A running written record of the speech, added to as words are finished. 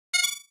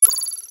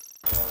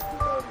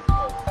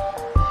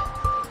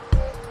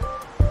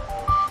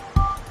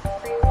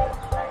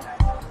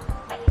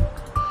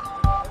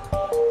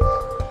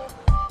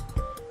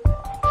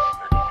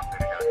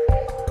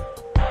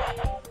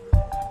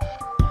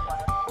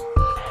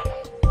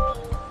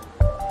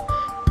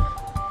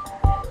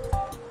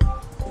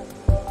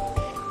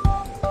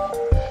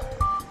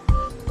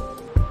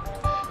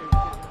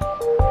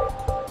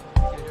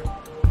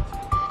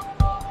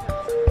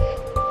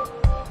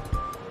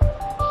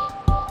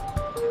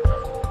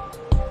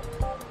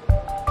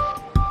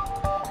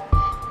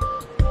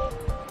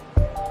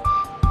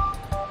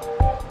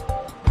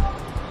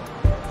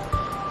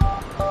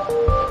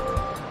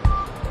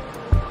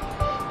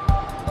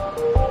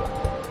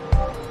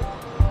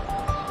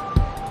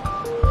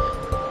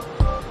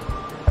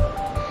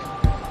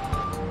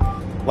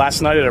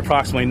Last night at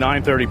approximately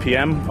 9:30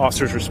 p.m.,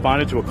 officers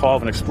responded to a call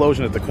of an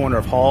explosion at the corner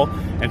of Hall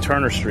and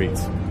Turner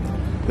Streets.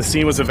 The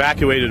scene was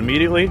evacuated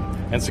immediately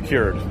and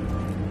secured.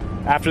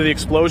 After the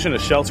explosion, a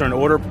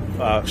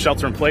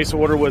shelter-in-place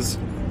order was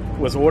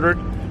ordered,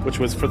 which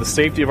was for the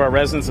safety of our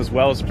residents as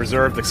well as to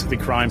preserve the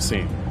crime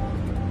scene.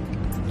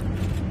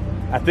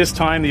 At this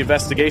time, the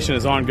investigation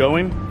is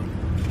ongoing,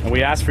 and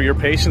we ask for your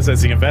patience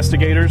as the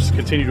investigators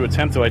continue to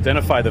attempt to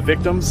identify the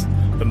victims,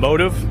 the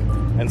motive,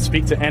 and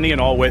speak to any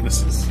and all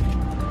witnesses.